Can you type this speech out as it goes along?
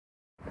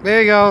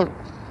There you go.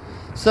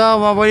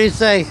 So, what do you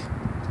say?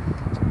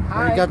 Hi.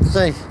 What do you got to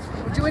say?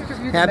 Would you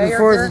interview the Happy mayor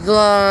 4th here? of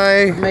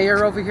July. The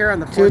mayor over here on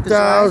the 4th of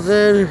July.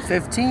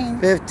 2015.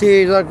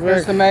 15. Look,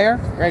 There's the mayor,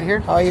 right here.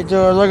 how you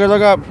doing?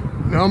 Look up.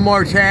 No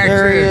more taxes.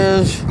 There he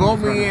is. Vote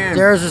me in.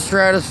 There's the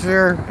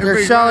stratosphere. There's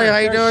Everybody Shelly. good. How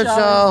you There's doing,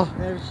 Shelley. Shell?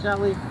 There's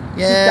Shelly.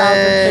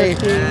 Yay.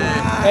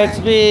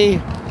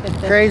 2015.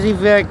 It's me, Crazy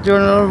Vic,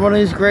 doing another one of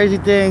these crazy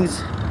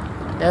things.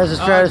 There's the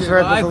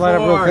stratosphere. July Put the light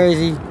up real 4th.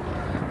 crazy.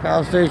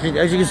 Kyle Station.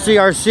 As you can see,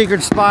 our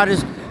secret spot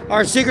is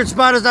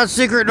not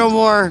secret no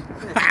more.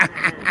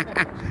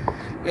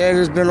 It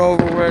has been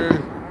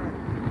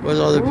overridden with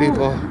other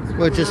people,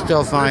 which is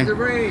still fine. The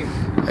rain.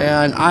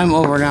 And I'm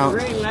over now.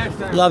 Rain last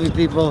time. Love you,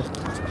 people.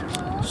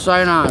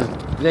 Sign on.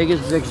 Vegas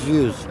Vic's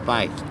Views.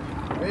 Bye.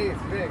 Hey,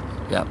 it's big.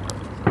 Yep.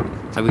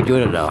 How we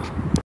doing it now?